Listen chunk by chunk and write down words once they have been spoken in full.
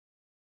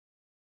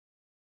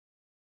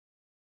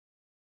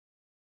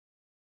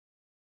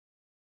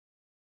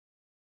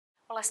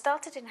Well, I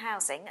started in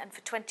housing, and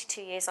for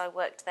 22 years I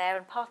worked there,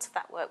 and part of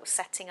that work was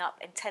setting up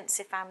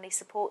intensive family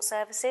support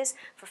services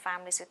for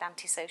families with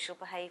antisocial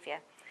behaviour.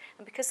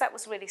 And because that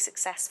was really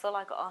successful,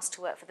 I got asked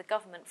to work for the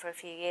government for a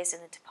few years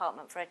in the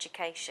Department for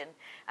Education,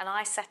 and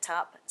I set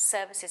up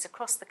services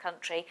across the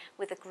country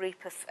with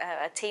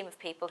a team of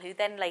people who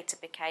then later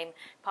became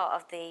part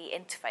of the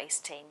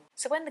Interface team.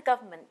 So when the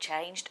government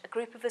changed, a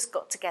group of us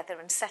got together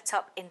and set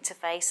up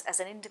Interface as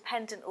an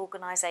independent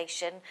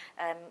organisation,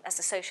 as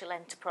a social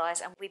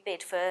enterprise, and we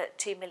bid for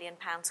 £2 million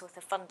worth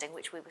of funding,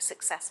 which we were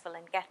successful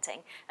in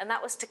getting, and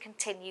that was to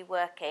continue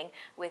working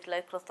with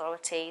local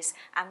authorities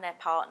and their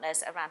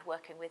partners around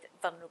working with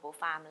vulnerable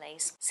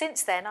families.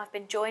 Since then, I've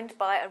been joined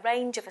by a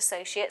range of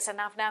associates, and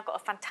I've now got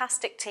a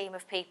fantastic team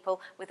of people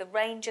with a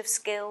range of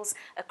skills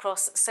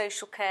across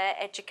social care,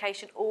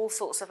 education, all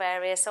sorts of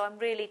areas, so I'm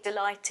really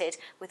delighted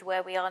with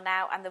where we are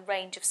now and the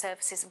range of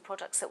services and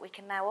products that we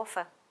can now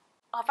offer.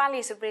 Our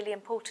values are really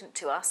important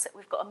to us.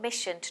 We've got a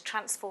mission to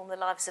transform the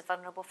lives of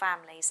vulnerable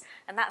families,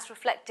 and that's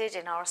reflected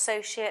in our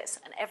associates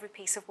and every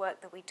piece of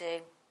work that we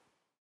do.